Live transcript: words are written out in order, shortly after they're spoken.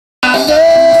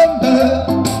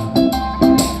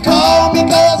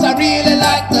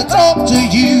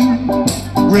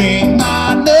Ring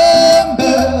my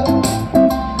number,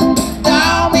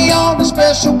 dial me on the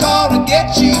special call to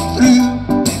get you through.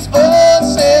 It's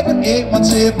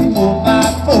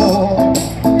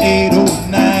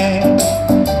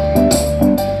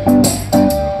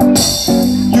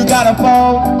 07817454809. You got a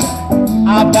phone,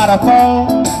 I've got a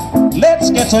phone. Let's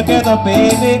get together,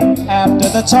 baby, after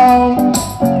the tone.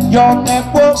 Your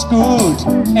network's good,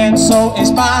 and so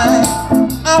is mine.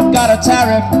 I've got a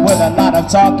tariff with a lot of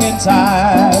talking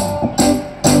time.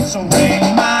 So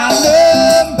ring my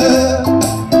number,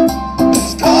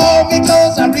 just call me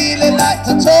 'cause I really like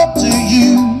to talk to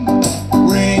you.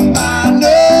 Ring my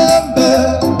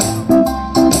number,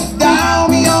 dial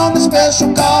me on the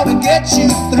special call to get you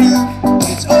through.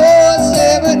 It's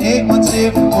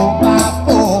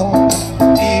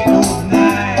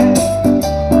 07817454809.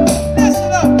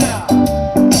 Listen up now.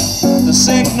 The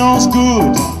signal's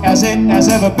good as it has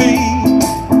ever been.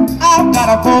 I've got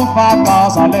a 4-5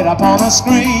 bars I lit up on a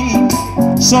screen.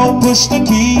 So push the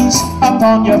keys up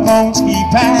on your phone's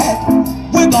keypad.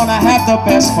 We're gonna have the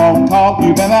best phone call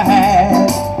you've ever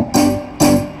had.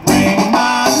 Ring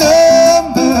my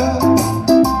number,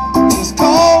 just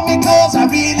call me 'cause I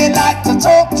really like to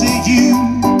talk to you.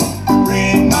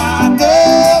 Ring my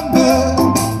number,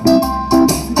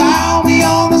 dial me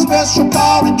on the special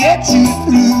call to get you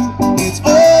through. It's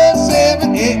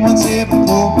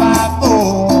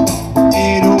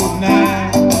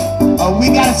 07817454809. Oh, we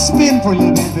gotta spin for a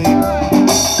little bit, baby.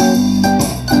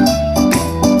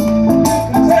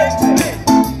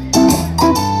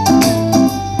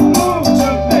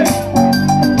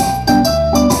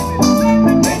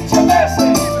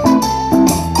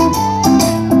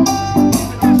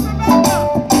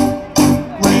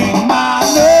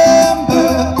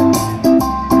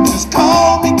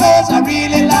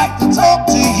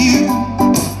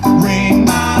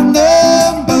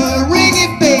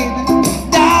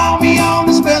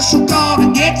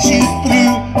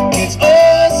 It's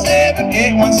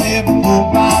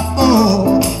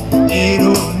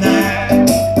 07817454809.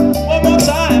 One more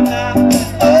time now.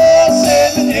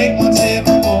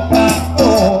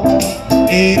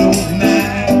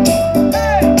 07817454809.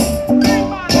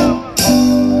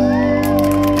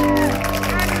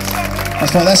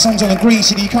 That's right, that song's on the green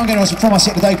CD. You can't get it from us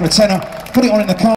here today for a tenner. Put it on in the car.